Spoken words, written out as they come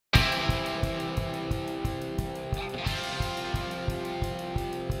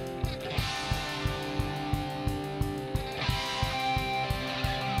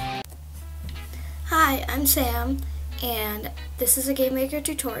Hi, I'm Sam, and this is a Game Maker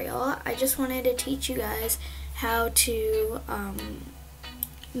tutorial. I just wanted to teach you guys how to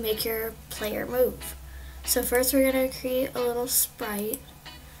make your player move. So first we're going to create a little sprite.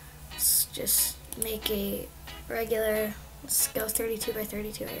 Let's just make a regular, let's go 32 by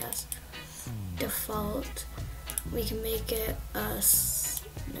 32 I guess. Default. We can make it no,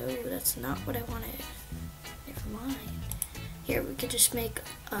 that's not what I wanted. Never mind. Here, we could just make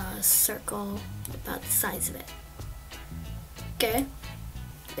a circle about the size of it. Okay,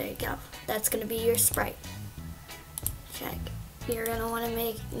 there you go. That's gonna be your sprite. Check. You're gonna want to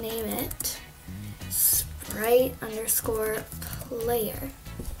name it sprite underscore player.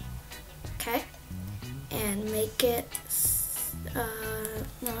 Okay, and make it.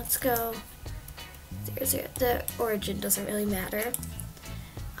 No, let's go. The origin doesn't really matter.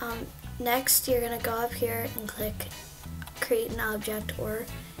 Next, you're gonna go up here and click create an object, or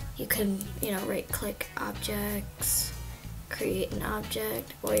you can, right click objects, create an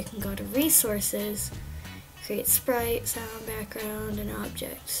object, or you can go to resources, create sprite, sound, background, and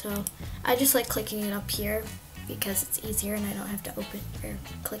object. So I just like clicking it up here because it's easier and I don't have to open or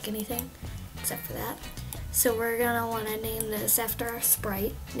click anything except for that. So we're gonna want to name this after our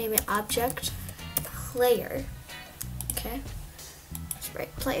sprite, name it object player. Okay,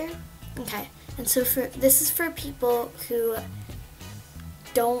 sprite player. Okay, and so this is for people who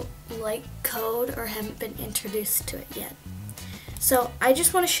don't like code or haven't been introduced to it yet. So I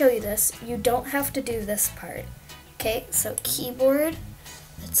just want to show you this. You don't have to do this part. Okay, so keyboard,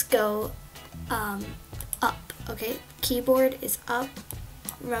 let's go up. Okay, keyboard is up.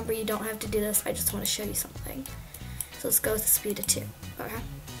 Remember, you don't have to do this. I just want to show you something. So let's go with the speed of 2. Okay,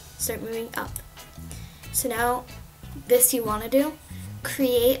 start moving up. So now this you want to do,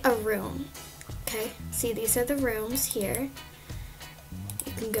 create a room. Okay, see, these are the rooms here.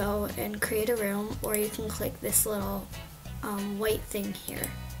 You can go and create a room, or you can click this little white thing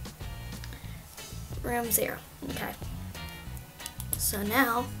here. Room 0. Okay, so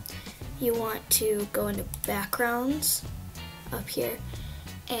now you want to go into backgrounds up here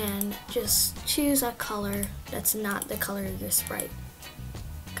and just choose a color that's not the color of your sprite.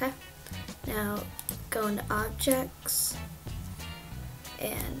 Okay, now go into objects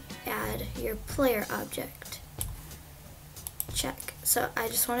and add your player object. Check. So I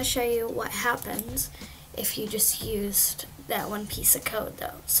just want to show you what happens if you just used that one piece of code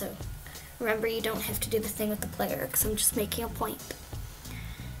though. So remember, you don't have to do the thing with the player because I'm just making a point.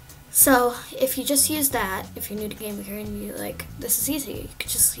 So if you just use that, if you're new to Game Maker and you like, this is easy, you could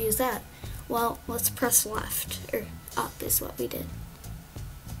just use that. Well, let's press left, or up is what we did.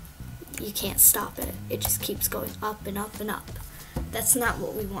 You can't stop it. It just keeps going up and up and up. That's not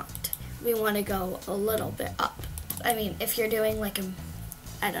what we want. We want to go a little bit up. I mean, if you're doing like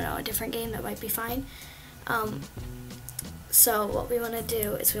a different game, that might be fine. So what we want to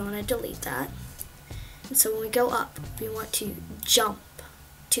do is we want to delete that. And so when we go up, we want to jump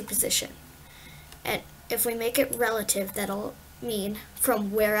to position. And if we make it relative, that'll mean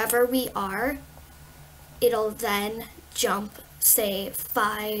from wherever we are, it'll then jump, say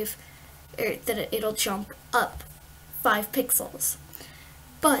 5, or that it'll jump up 5 pixels.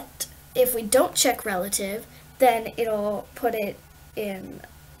 But if we don't check relative, then it'll put it in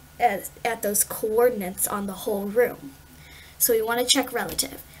at those coordinates on the whole room. So we want to check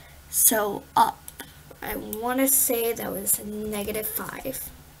relative. So up, I want to say that was -5.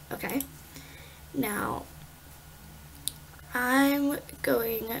 Okay. Now I'm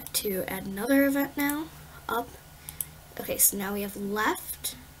going to add another event now. Up. Okay, so now we have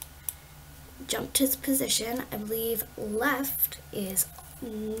left. Jump to position. I believe left is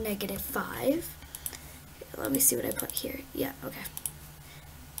 -5. Let me see what I put here. Yeah, okay.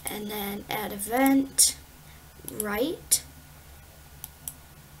 And then add event. Right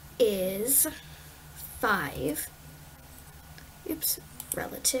is 5. Oops,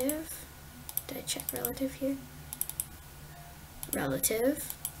 relative. Did I check relative here?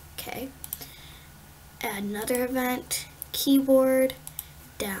 Relative. Okay. Add another event. Keyboard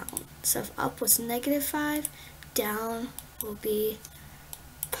down. So if up was -5, down will be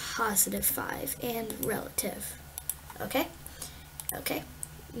 +5 and relative. Okay? Okay.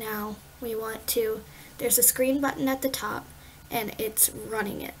 Now we want to, there's a screen button at the top and it's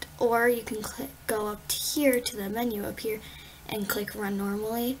running it. Or you can go up here to the menu up here and click run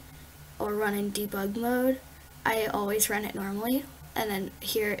normally or run in debug mode. I always run it normally. And then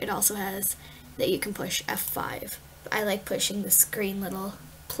here it also has that you can push F5. I like pushing the screen little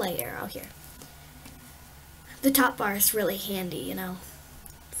play arrow here. The top bar is really handy,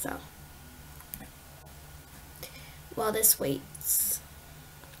 So while this waits,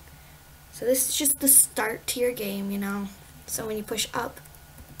 So this is just the start to your game, you know. So when you push up,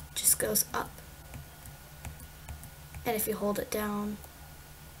 it just goes up. And if you hold it down,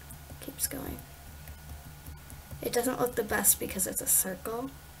 it keeps going. It doesn't look the best because it's a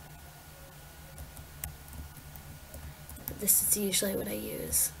circle. But this is usually what I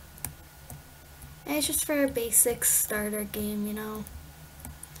use. And it's just for a basic starter game, you know.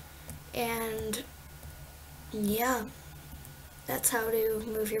 And yeah, that's how to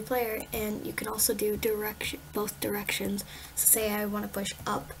move your player. And you can also do both directions. So say I want to push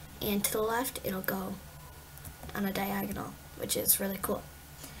up and to the left, it'll go on a diagonal, which is really cool.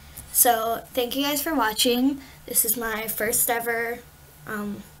 So thank you guys for watching. This is my first ever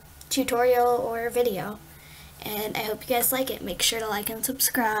tutorial or video, and I hope you guys like it. Make sure to like and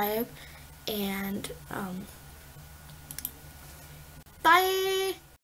subscribe, and bye!